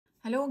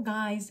Hello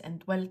guys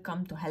and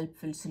welcome to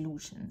Helpful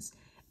Solutions.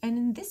 And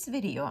in this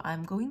video,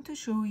 I'm going to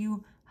show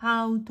you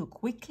how to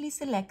quickly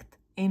select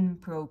in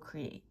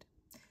Procreate.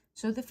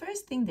 So the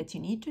first thing that you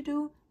need to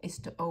do is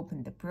to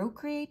open the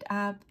Procreate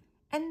app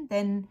and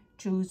then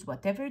choose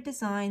whatever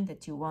design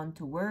that you want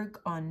to work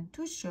on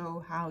to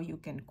show how you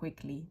can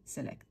quickly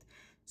select.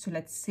 So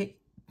let's say,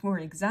 for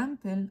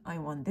example, I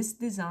want this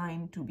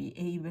design to be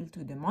able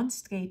to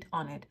demonstrate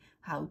on it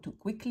how to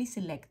quickly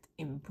select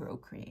in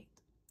Procreate.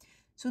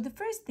 So the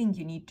first thing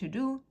you need to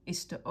do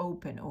is to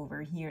open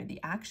over here the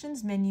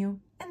Actions menu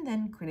and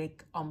then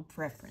click on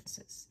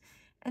Preferences.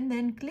 And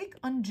then click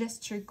on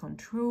Gesture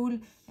Control,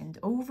 and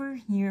over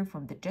here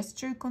from the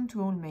Gesture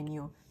Control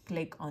menu,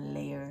 click on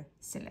Layer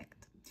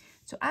Select.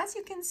 So as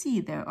you can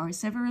see, there are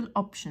several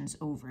options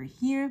over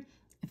here.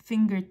 A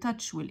finger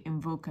touch will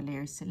invoke a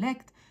layer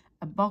select,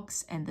 a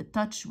box and the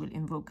touch will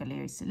invoke a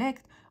layer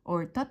select,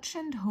 or touch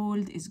and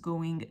hold is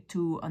going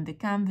to, on the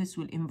canvas,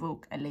 will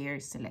invoke a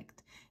layer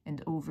select.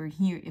 And over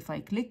here, if I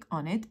click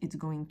on it, it's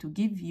going to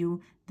give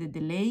you the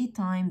delay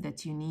time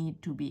that you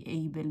need to be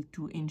able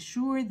to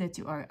ensure that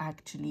you are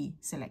actually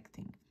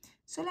selecting.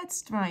 So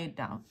let's try it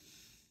out.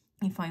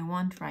 If I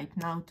want right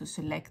now to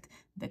select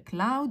the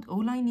cloud,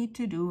 all I need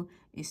to do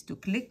is to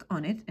click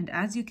on it. And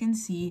as you can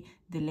see,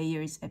 the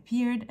layers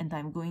appeared and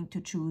I'm going to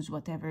choose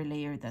whatever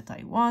layer that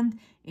I want.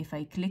 If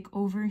I click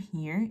over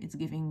here, it's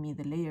giving me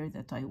the layer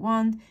that I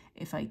want.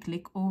 If I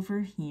click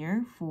over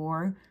here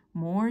for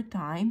more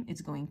time,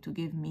 it's going to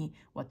give me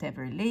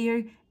whatever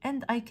layer,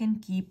 and I can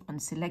keep on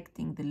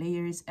selecting the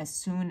layers as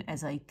soon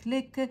as I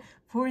click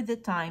for the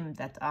time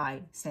that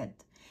I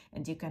set.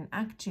 And you can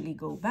actually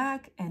go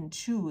back and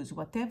choose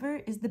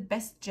whatever is the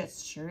best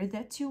gesture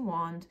that you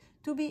want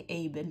to be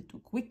able to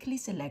quickly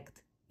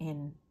select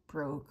in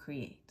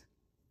Procreate.